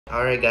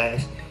Alright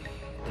guys,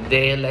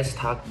 today let's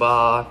talk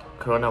about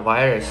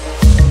coronavirus.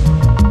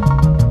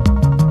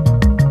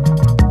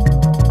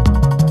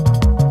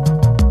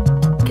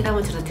 Kita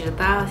mau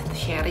cerita-cerita,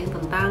 sharing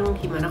tentang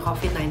gimana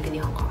COVID-19 di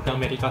Hong Kong.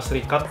 Amerika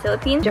Serikat,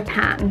 Philippines,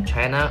 Japan,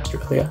 China,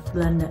 Australia,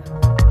 Belanda.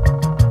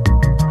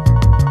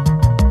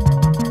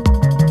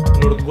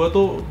 menurut gue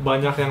tuh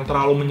banyak yang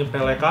terlalu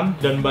menyepelekan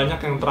dan banyak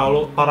yang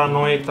terlalu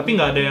paranoid, tapi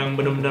nggak ada yang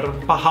bener-bener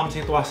paham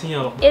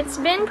situasinya loh. It's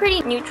been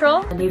pretty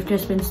neutral. They've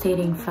just been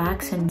stating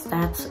facts and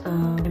stats,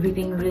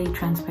 everything really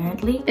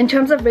transparently. In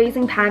terms of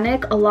raising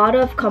panic, a lot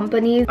of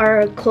companies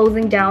are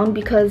closing down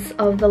because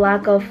of the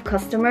lack of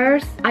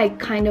customers. I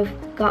kind of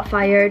got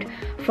fired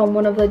from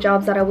one of the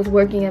jobs that I was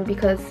working in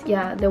because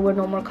there were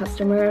no more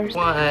customers.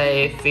 When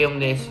I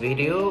filmed this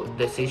video,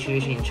 the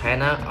situation in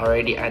China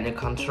already under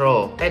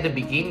control. At the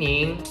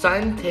beginning,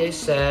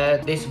 scientists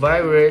said this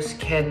virus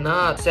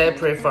cannot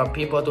separate from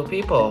people to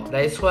people.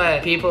 That's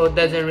why people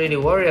doesn't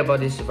really worry about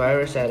this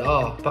virus at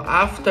all. But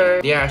after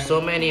there are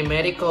so many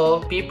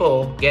medical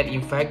people get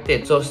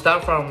infected, so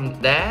start from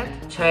that,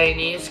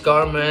 Chinese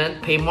government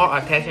pay more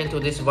attention to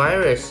this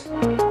virus.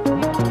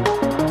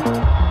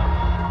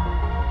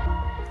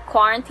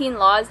 Quarantine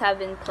laws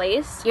have been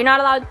placed. You're not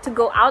allowed to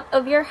go out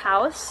of your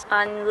house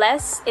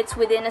unless it's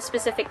within a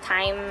specific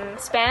time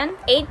span.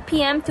 8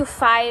 p.m. to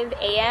 5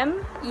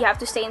 a.m. you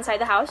have to stay inside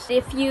the house.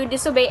 If you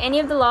disobey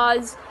any of the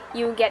laws,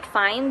 you get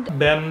fined.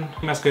 Ban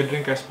mass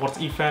gathering kayak sports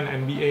event,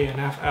 NBA,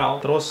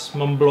 NFL. Terus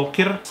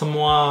memblokir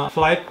semua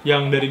flight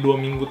yang dari 2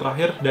 minggu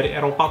terakhir dari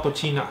Eropa atau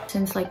Cina.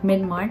 Since like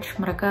mid-March,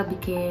 mereka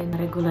bikin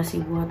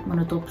regulasi buat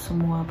menutup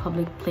semua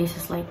public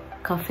places like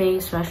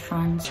cafes,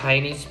 restaurants.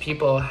 Chinese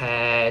people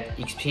had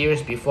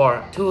experienced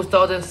before.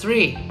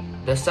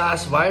 2003, the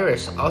SARS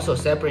virus also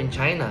separate in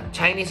China.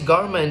 Chinese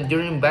government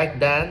during back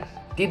then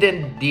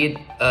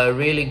did a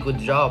really good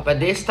job, but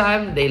this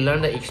time they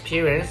learned the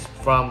experience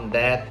from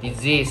that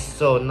disease.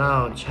 So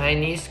now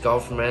Chinese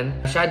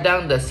government shut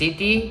down the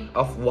city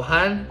of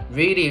Wuhan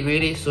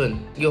really soon.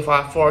 You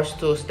are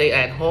forced to stay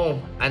at home,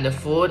 and the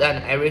food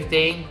and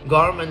everything,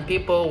 government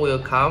people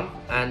will come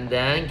and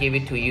then give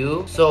it to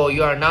you, so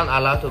you are not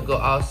allowed to go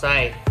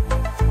outside.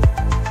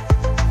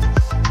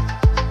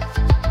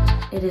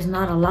 It is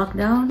not a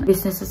lockdown.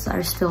 Businesses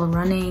are still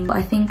running.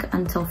 I think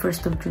until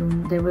 1st of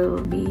June, there will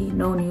be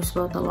no news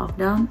about the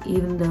lockdown,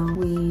 even though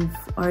we've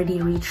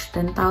already reached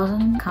 10,000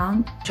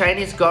 count.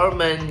 Chinese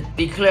government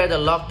declared the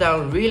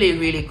lockdown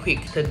really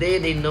quick.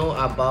 Today they know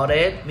about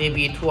it.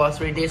 Maybe 2 or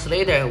 3 days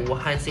later,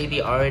 Wuhan city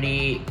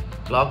already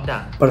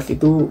lockdown. Perth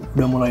itu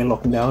udah mulai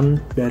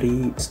lockdown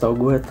dari setahu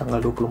gue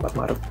tanggal 24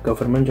 Maret.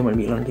 Government cuma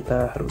bilang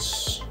kita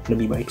harus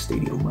lebih baik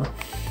stay di rumah.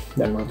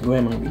 Dan menurut gue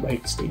emang lebih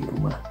baik stay di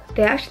rumah.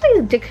 They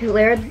actually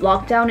declared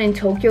lockdown in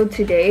Tokyo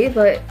today,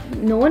 but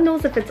no one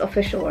knows if it's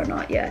official or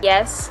not yet.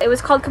 Yes, it was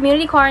called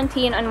community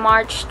quarantine on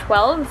March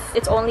 12th.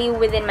 It's only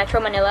within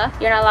Metro Manila.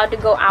 You're not allowed to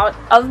go out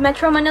of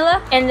Metro Manila.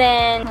 And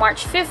then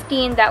March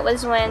 15th, that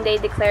was when they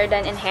declared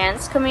an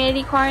enhanced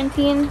community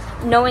quarantine.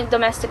 No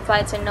domestic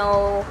flights and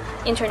no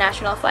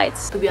international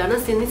flights. To be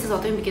honest, ini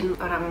sesuatu yang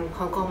bikin orang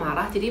Hong Kong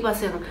marah. Jadi pas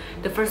yang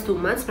the first 2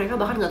 months, mereka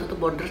bahkan nggak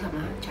tutup border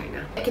sama China.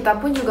 Kita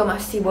pun juga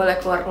masih boleh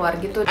keluar-keluar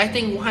gitu. I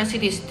think Wuhan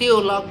city is still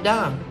locked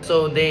down,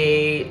 so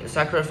they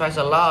sacrifice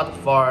a lot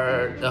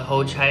for the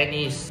whole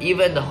Chinese,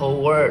 even the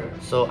whole world.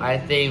 So I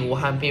think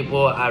Wuhan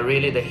people are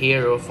really the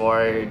hero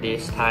for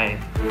this time.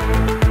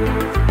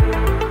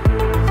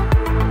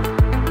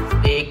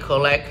 They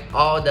collect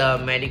all the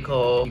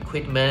medical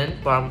equipment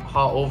from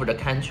all over the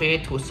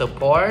country to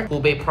support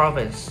Hubei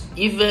province.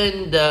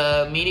 Even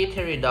the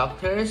military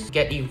doctors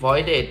get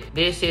invited.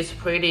 This is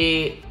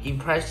pretty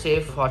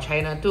impressive for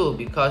China too,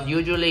 because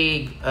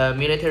usually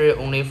military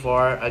only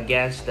for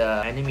against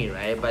the enemy,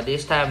 right? But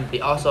this time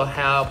they also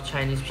help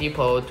Chinese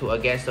people to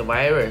against the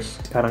virus.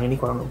 Sekarang ini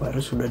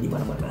coronavirus sudah di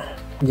mana-mana.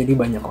 Jadi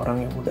banyak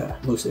orang yang udah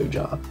lose their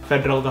job.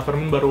 Federal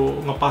government baru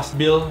ngepas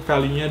bill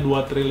value-nya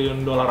 2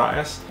 triliun dolar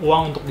AS,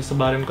 uang untuk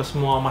disebarin ke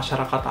semua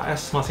masyarakat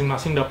AS,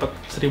 masing-masing dapat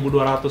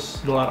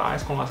 1.200 dolar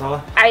AS kalau nggak salah.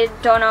 I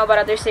don't know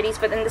about other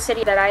cities, but in the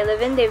city that I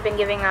live in, they've been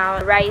giving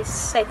out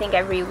rice, I think,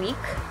 every week.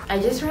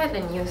 I just read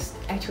the news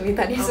actually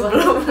tadi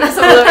sebelum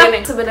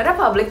ini. Sebenarnya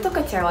publik tuh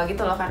kecewa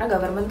gitu loh, karena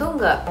government tuh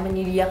nggak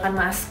menyediakan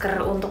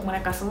masker untuk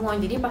mereka semua.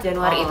 Jadi pas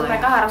Januari itu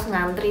mereka harus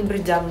ngantri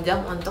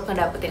berjam-jam untuk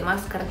ngedapetin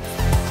masker.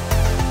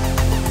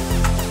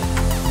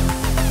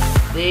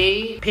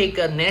 They pick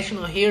a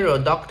national hero,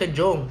 Dr.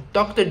 Zhong.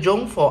 Dr.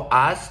 Zhong for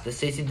us, the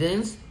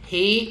citizens,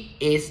 he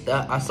is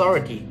the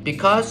authority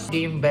because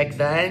back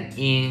then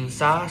in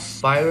SARS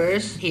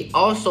virus, he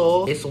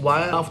also is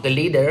one of the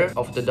leader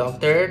of the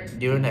doctor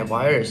during that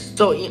virus.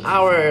 So in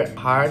our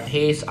heart,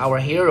 he is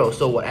our hero.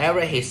 So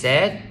whatever he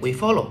said, we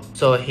follow.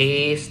 So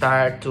he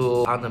start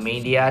to on the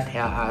media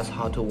tell us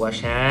how to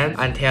wash hands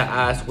and tell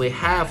us we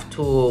have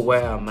to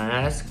wear a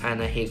mask,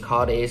 and he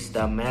called it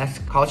the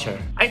mask culture.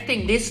 I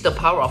think this is the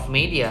power of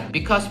media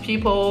because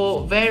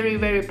people very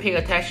pay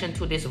attention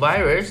to this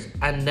virus,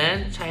 and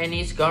then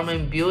Chinese government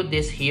built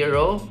this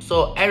hero,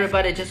 so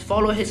everybody just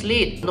follow his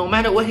lead. No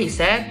matter what he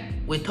said,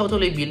 we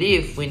totally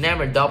believe we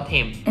never doubt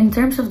him. In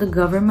terms of the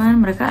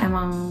government, mereka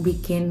emang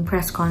bikin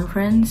press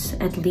conference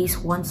at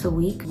least once a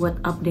week buat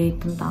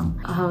update tentang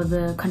how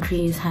the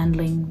country is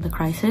handling the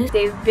crisis.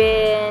 They've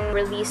been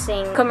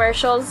releasing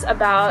commercials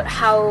about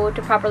how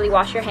to properly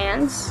wash your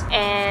hands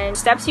and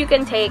steps you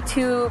can take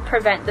to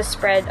prevent the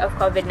spread of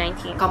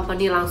COVID-19.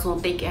 Company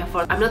langsung take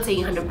effort. I'm not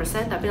saying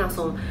 100%, tapi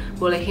langsung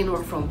bolehin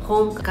work from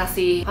home,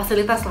 kasih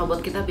fasilitas lah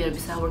buat kita biar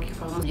bisa working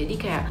from home. Jadi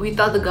kayak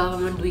without the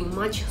government doing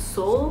much,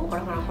 so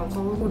orang-orang Hong Kong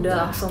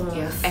udah langsung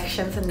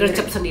action sendiri.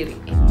 gercep sendiri.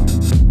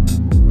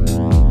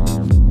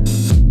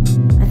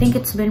 I think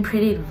it's been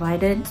pretty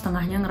divided.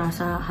 Setengahnya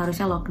ngerasa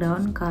harusnya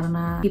lockdown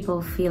karena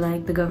people feel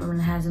like the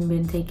government hasn't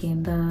been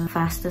taking the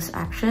fastest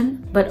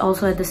action. But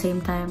also at the same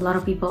time, a lot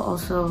of people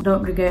also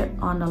don't regret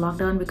on the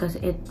lockdown because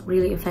it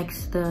really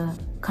affects the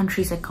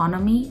country's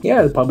economy.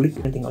 Ya, publik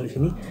yang tinggal di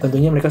sini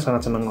tentunya mereka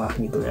sangat senang lah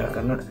gitu ya,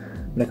 karena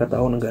mereka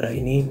tahu negara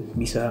ini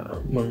bisa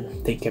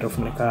take care of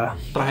mereka.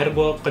 Terakhir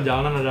gue ke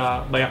jalanan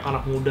ada banyak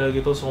anak muda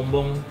gitu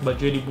sombong,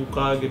 bajunya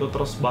dibuka gitu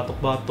terus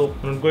batuk-batuk.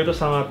 Menurut gue itu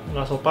sangat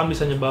nggak sopan,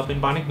 bisa nyebabin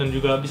panik dan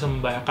juga bisa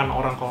membahayakan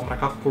orang kalau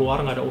mereka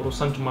keluar nggak ada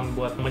urusan cuman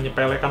buat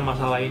menyepelekan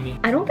masalah ini.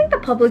 I don't think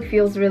the public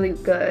feels really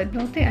good. I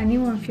don't think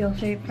anyone feels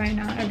safe right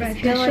now. I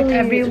feel Especially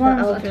like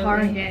everyone's a the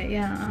target.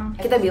 Yeah.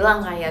 Kita bilang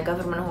kayak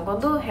government Hong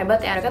Kong tuh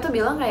hebat ya. Mereka tuh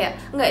bilang kayak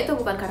enggak, itu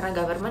bukan karena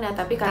government ya,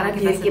 tapi karena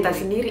diri kita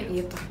sendiri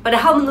gitu.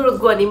 Padahal menurut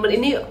gua nih,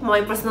 ini my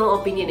personal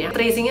opinion ya,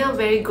 tracingnya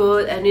very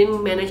good and then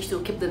manage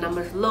to keep the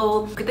numbers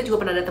low. Kita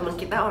juga pernah ada teman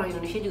kita orang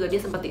Indonesia juga, dia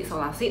sempat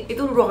diisolasi,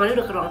 itu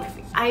ruangannya udah ke ruangan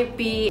VIP,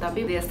 tapi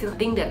they still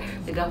think that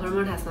the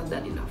government has not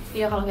done enough.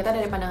 Ya kalau kita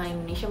dari pandangan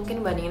Indonesia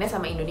mungkin bandinginnya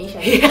sama Indonesia.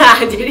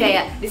 Iya, Jadi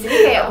kayak di sini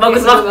kayak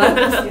bagus banget.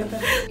 Gitu.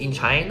 In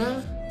China,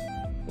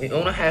 we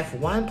only have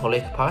one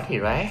political party,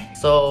 right?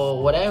 So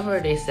whatever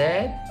they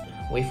said,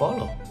 we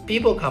follow.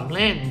 People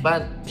complain,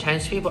 but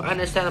Chinese people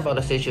understand about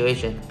the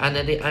situation and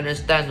they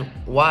understand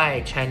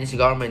why Chinese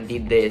government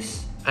did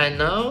this. And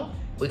now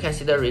we can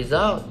see the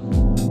result.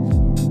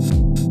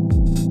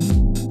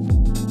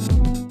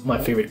 My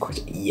favorite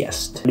question,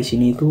 yes. Di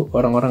sini tuh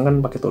orang-orang kan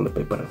pakai toilet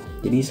paper.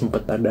 Jadi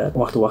sempet ada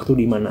waktu-waktu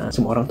di mana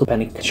semua orang tuh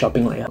panic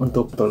shopping lah ya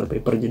untuk toilet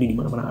paper. Jadi di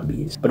mana-mana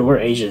habis. But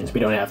we're Asians, we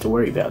don't have to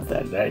worry about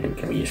that, right? We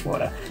can use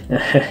water.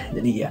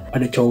 Jadi ya,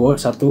 ada cowok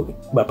satu,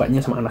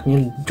 bapaknya sama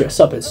anaknya dress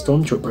up as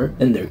stormtrooper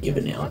and they're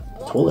giving out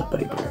toilet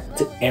paper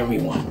to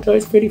everyone. So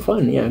it's pretty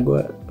fun. Ya,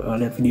 gue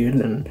lihat video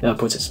dan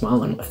puts a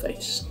smile on my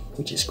face,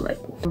 which is great.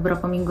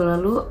 Beberapa minggu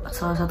lalu,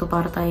 salah satu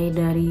partai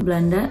dari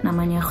Belanda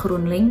namanya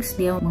GroenLinks,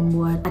 dia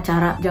membuat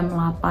acara jam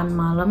 8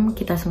 malam.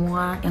 Kita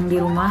semua yang di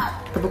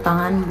rumah tepuk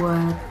tangan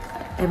buat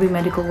every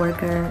medical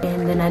worker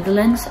in the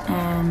Netherlands,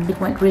 and it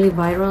went really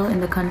viral in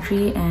the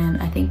country,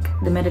 and I think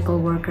the medical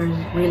workers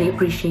really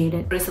appreciate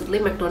it. Recently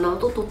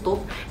McDonald tuh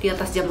tutup di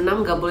atas jam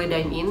 6, gak boleh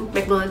dine in.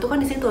 McDonald itu kan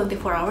di sini 24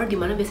 hour,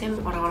 dimana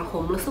biasanya orang-orang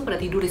homeless tuh pada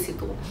tidur di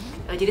situ.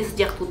 Jadi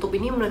sejak tutup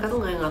ini mereka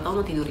tuh nggak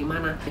tahu mau tidur di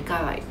mana. Mereka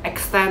like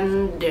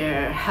extend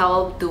their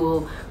help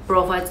to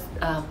provide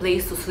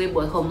place to sleep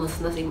buat homeless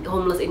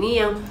ini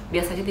yang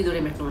biasanya tidur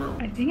di McDonald.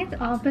 I think it's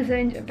opposite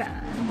in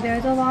Japan.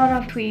 There's a lot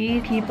of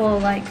tweet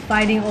people like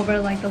fighting over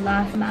like the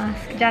last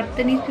mask.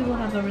 Japanese people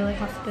have a really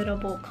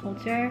hospitable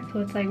culture, so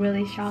it's like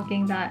really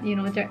shocking that, you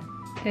know,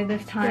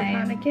 this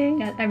time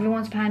panicking. Yeah,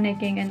 everyone's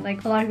panicking, and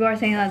like a lot of people are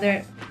saying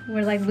that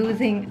we're like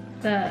losing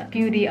the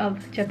beauty of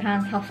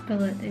Japan's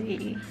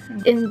hospitality.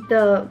 In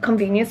the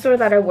convenience store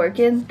that I work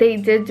in, they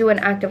did do an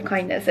act of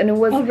kindness, and it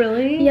was— Oh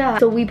really? Yeah.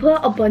 So we put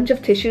a bunch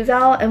of tissues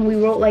out, and we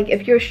wrote like,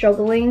 if you're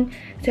struggling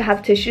to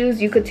have tissues,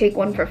 you could take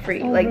one for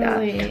free, like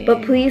really? that.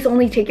 But please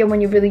only take it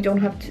when you really don't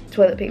have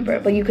toilet paper.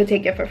 But you could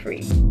take it for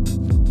free.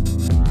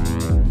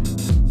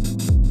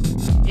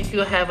 If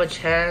you have a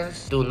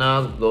chance to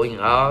not going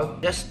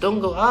out, just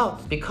don't go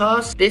out,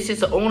 because this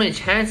is the only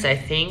chance I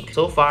think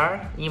so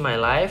far in my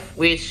life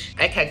which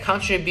I can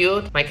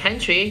contribute my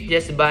country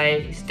just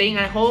by staying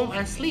at home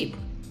and sleep.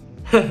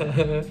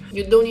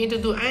 You don't need to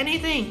do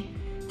anything,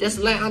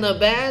 just lie on the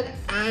bed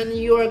and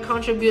you are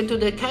contribute to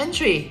the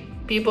country.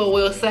 People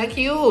will thank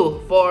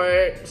you for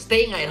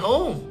staying at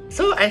home.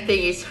 So I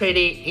think it's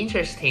pretty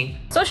interesting.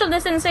 Social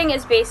distancing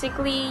is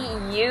basically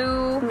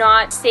you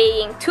not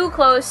staying too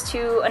close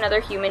to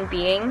another human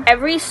being.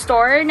 Every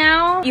store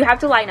now, you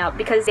have to line up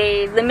because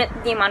they limit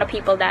the amount of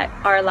people that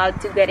are allowed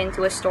to get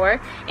into a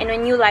store. And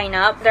when you line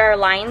up, there are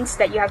lines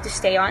that you have to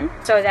stay on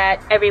so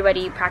that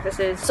everybody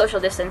practices social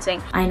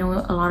distancing. I know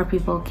a lot of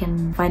people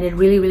can find it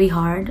really, really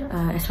hard,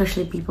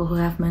 especially people who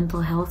have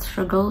mental health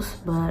struggles.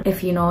 But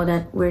if you know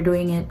that we're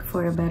doing it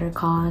for a better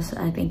cause,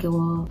 I think it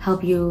will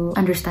help you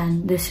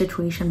understand this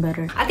situation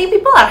better. I think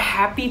people are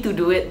happy to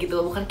do it gitu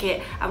loh, bukan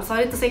kayak I'm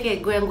sorry to say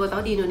kayak gue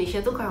tahu di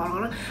Indonesia tuh kayak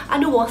orang-orang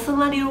aduh bosen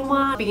lah di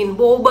rumah, pingin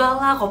boba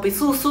lah, kopi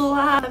susu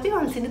lah. Tapi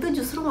orang sini tuh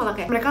justru malah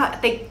kayak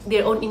mereka take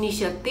their own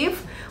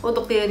initiative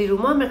untuk tinggal di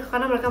rumah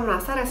karena mereka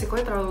merasa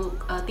resikonya terlalu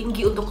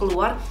tinggi untuk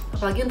keluar,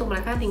 apalagi untuk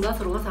mereka yang tinggal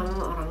serumah sama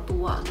orang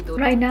tua gitu.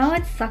 Right now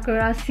it's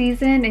Sakura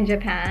season in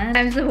Japan.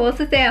 I'm supposed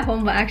to stay at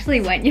home but actually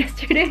went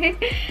yesterday.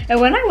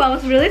 And when I went, I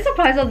was really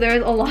surprised that there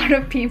was a lot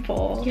of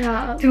people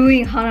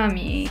doing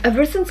hanami.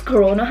 Ever since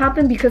Corona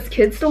happened, because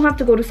kids don't have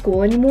to go to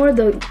school anymore,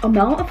 the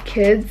amount of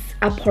kids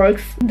at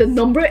parks, the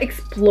number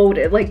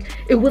exploded. Like,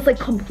 it was like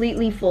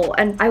completely full.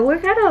 And I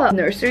work at a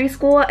nursery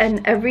school,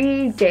 and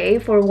every day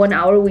for 1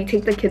 hour we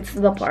take the kids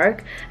to the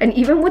park. And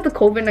even with the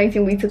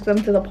COVID-19, we took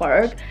them to the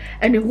park,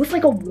 and it was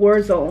like a war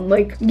zone.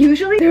 Like,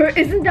 usually there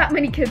isn't that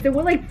many kids. There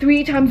were like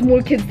 3 times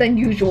more kids than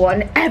usual,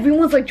 and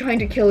everyone's like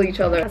trying to kill each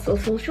other. So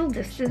social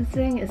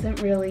distancing isn't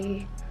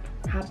really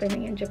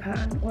happening in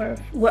Japan, or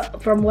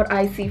from what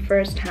I see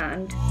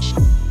firsthand.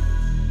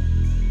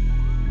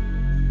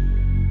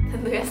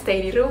 Tentunya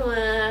stay di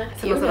rumah,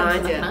 senang-senang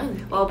aja.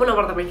 Walaupun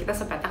apartemen kita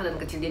sepetak dan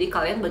kecil, jadi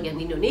kalian bagian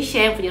di Indonesia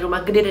yang punya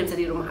rumah gede dan bisa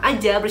di rumah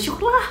aja,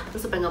 bersyukurlah.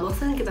 Terus supaya nggak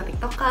bosan kita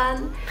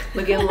tiktokan,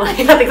 bagian mulai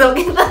kita tiktok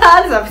kita,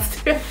 habis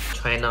itu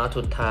Try not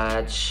to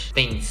touch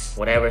things,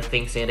 whatever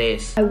things it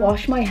is. I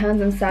wash my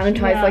hands and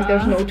sanitize like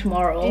there's no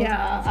tomorrow.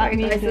 Yeah, Sorry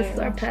guys, this is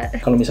our pet.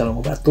 Kalau misalnya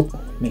mau batuk,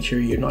 make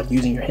sure you're not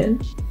using your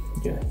hand,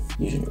 you're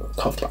using your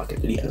cough drop.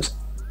 Jadi harus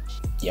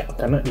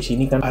karena di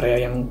sini kan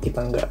area yang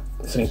kita nggak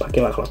sering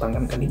pakai lah, kalau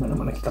tangan kan di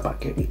mana-mana kita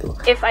pakai gitu.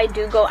 If I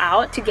do go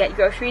out to get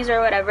groceries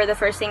or whatever, the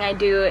first thing I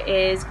do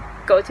is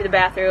go to the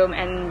bathroom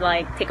and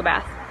like take a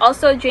bath.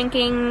 Also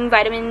drinking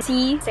vitamin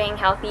C, staying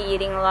healthy,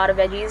 eating a lot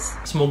of veggies.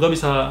 Semoga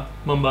bisa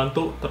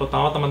membantu,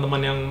 terutama teman-teman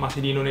yang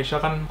masih di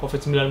Indonesia kan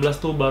COVID-19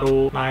 tuh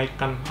baru naik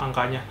kan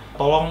angkanya.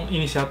 Tolong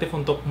inisiatif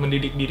untuk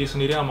mendidik diri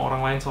sendiri sama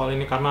orang lain soal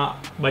ini, karena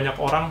banyak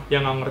orang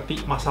yang nggak ngerti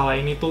masalah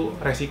ini tuh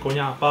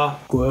resikonya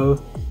apa. Gue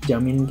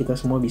jamin kita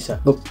semua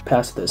bisa look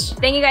past this.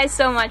 Thank you guys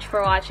so much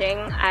for watching.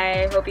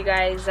 I hope you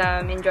guys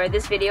enjoyed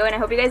this video, and I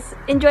hope you guys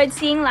enjoyed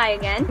seeing Lai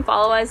again.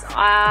 Follow us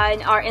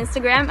on our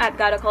Instagram at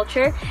GADO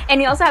Culture,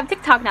 and we also have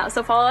TikTok now,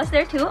 so follow us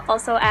there too,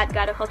 also at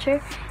GADO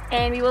Culture.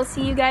 And we will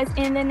see you guys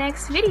in the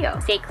next video.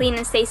 Stay clean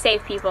and stay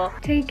safe, people.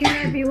 Take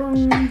care,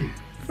 everyone.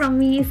 From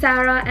me,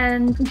 Sarah,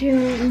 and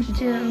June.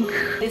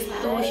 This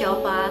too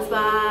shall pass.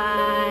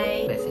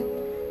 Bye. That's it.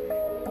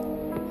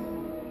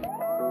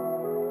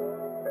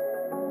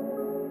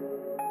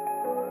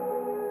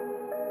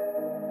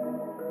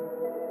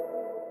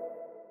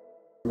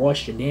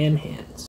 Wash your damn hands.